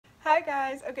Hi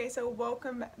guys, okay, so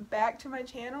welcome back to my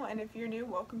channel, and if you're new,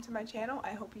 welcome to my channel.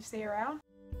 I hope you stay around.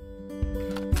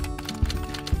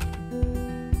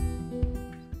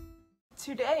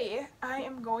 Today I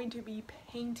am going to be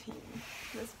painting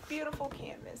this beautiful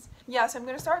canvas. Yeah, so I'm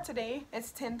going to start today.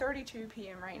 It's 10:32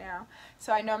 p.m. right now,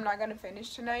 so I know I'm not going to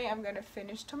finish tonight. I'm going to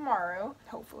finish tomorrow,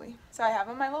 hopefully. So I have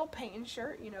on my little painting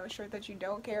shirt, you know, a shirt that you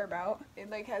don't care about.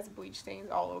 It like has bleach stains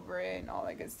all over it and all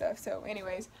that good stuff. So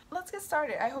anyways, let's get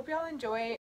started. I hope y'all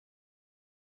enjoy.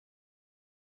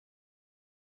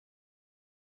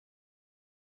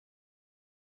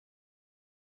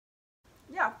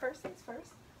 Yeah, first things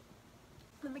first.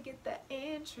 Let me get the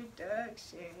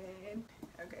introduction.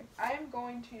 Okay, I am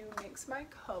going to mix my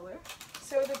color.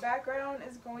 So the background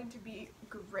is going to be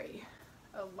gray,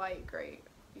 a light gray.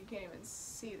 You can't even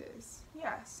see this.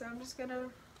 Yeah, so I'm just gonna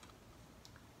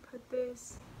put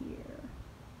this here.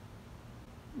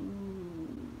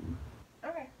 Ooh.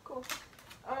 Okay, cool.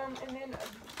 And then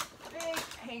a big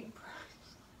paintbrush.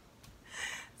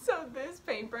 So this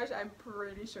paintbrush, I'm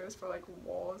pretty sure is for like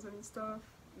walls and stuff.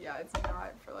 Yeah, it's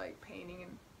not for like painting,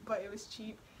 but it was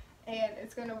cheap, and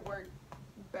it's gonna work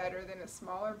better than a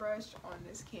smaller brush on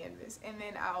this canvas. And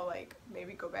then I'll like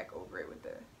maybe go back over it with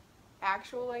the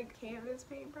actual like canvas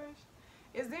paintbrush.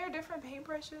 Is there different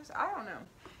paintbrushes? I don't know.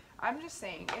 I'm just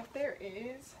saying, if there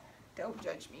is, don't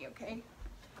judge me, okay?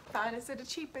 Finest of the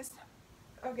cheapest.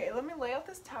 Okay, let me lay out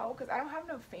this towel because I don't have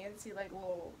no fancy like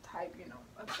little type, you know,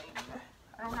 of thing.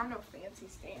 I don't have no fancy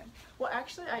stand. Well,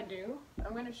 actually I do.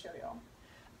 I'm gonna show y'all.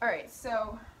 Alright,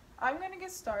 so I'm gonna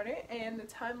get started, and the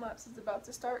time lapse is about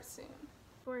to start soon.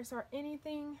 Before I start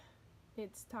anything,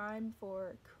 it's time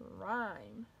for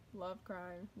crime. Love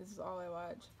crime. This is all I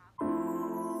watch.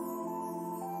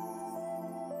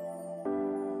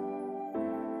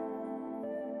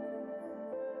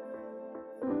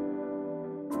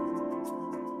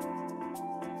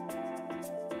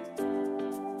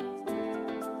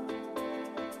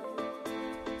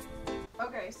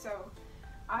 Okay, so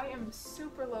I am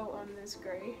super low on this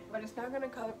gray, but it's not gonna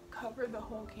cover the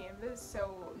whole canvas,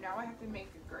 so now I have to make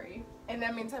a gray, and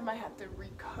that means I might have to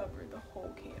recover the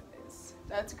whole canvas.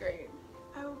 That's great.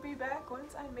 I will be back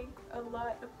once I make a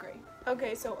lot of gray.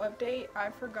 Okay, so update, I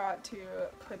forgot to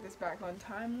put this back on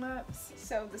time lapse.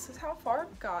 So this is how far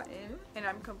I've gotten, and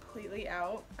I'm completely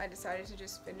out. I decided to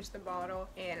just finish the bottle,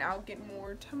 and I'll get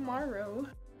more tomorrow.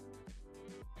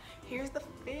 Here's the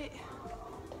fit.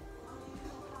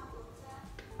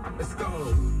 Let's go.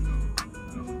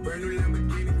 Brand new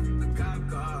Lamborghini, a cop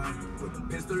car. With a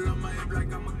pistol on my hip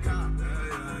like I'm a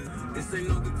cop. This ain't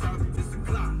no guitar, this a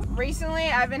clock. Recently,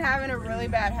 I've been having a really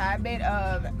bad habit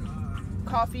of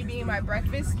coffee being my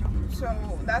breakfast,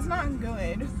 so that's not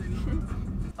good.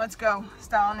 Let's go.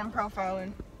 Styling and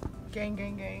profiling. Gang,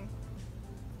 gang, gang.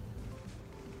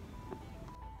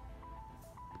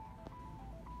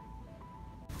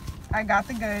 I got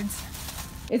the goods.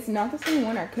 It's not the same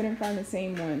one. I couldn't find the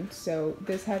same one, so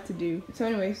this had to do. So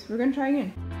anyways, we're gonna try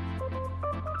again.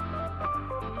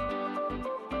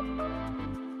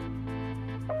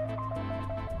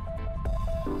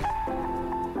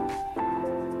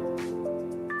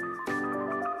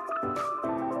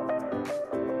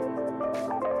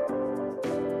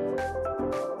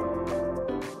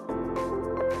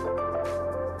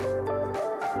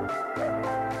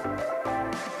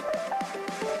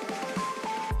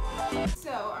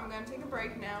 So I'm gonna take a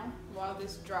break now while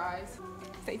this dries.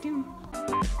 Stay tuned.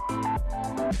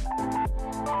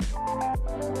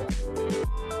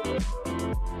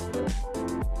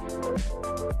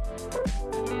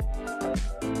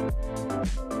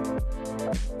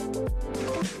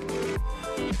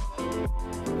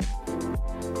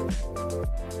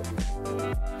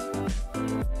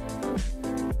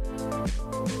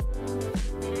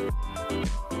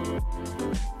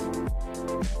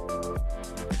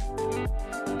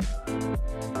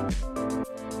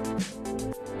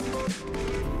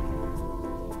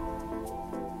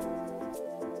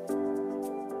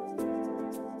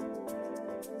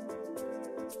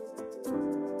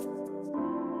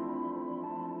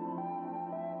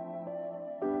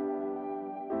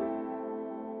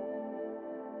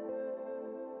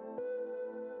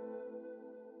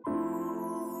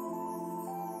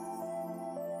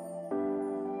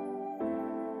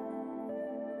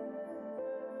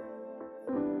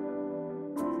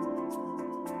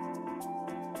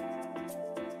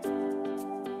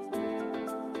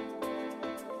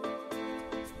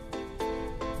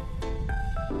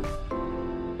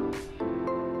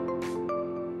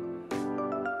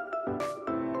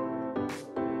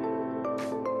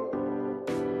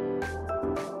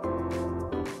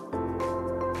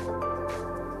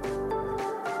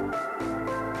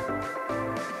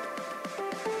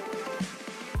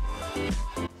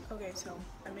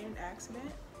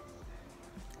 accident.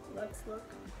 Let's look.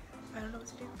 I don't know what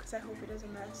to do because I hope it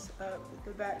doesn't mess up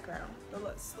the background. But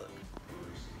let's look.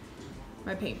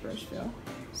 My paintbrush fell,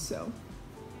 so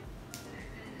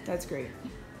that's great.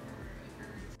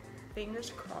 Fingers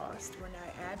crossed when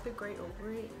I add the gray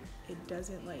over it, it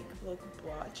doesn't like look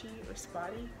blotchy or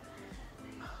spotty.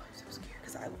 Oh, I'm so scared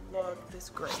because I love this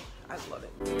gray. I love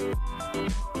it.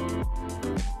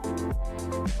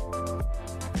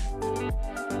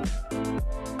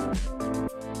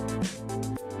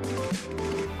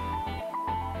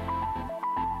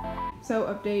 So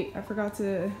update, I forgot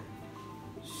to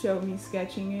show me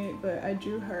sketching it, but I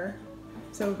drew her.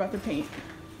 So we're about to paint.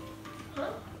 Huh?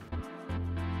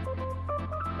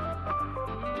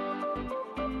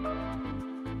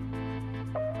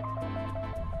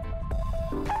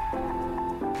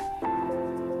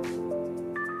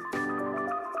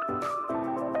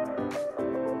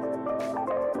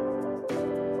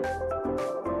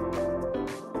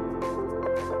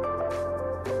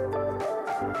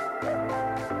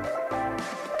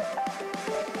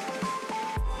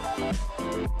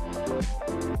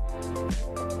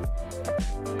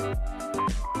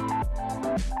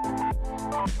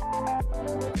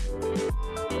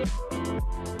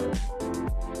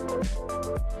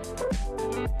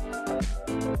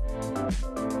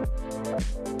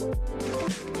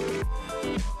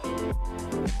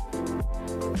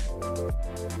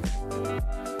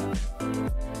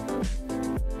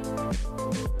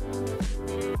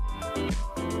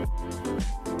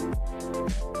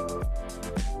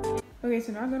 Okay,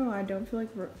 so not gonna lie, I don't feel like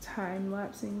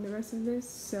time-lapsing the rest of this,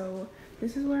 so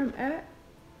this is where I'm at,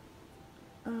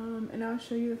 and I'll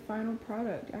show you the final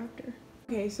product after.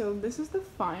 Okay, so this is the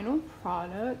final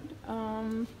product.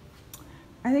 I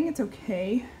think it's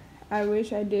okay. I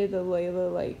wish I did the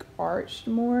Layla like arched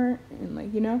more and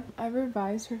like, you know. I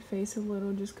revised her face a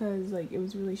little just cause like it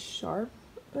was really sharp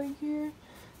like here.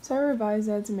 So I revised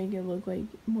that to make it look like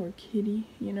more kitty,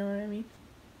 you know what I mean?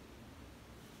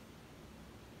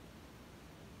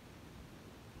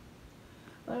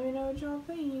 Let me know what y'all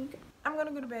think. I'm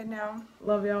gonna go to bed now.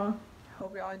 Love y'all.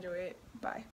 Hope y'all enjoy it. Bye.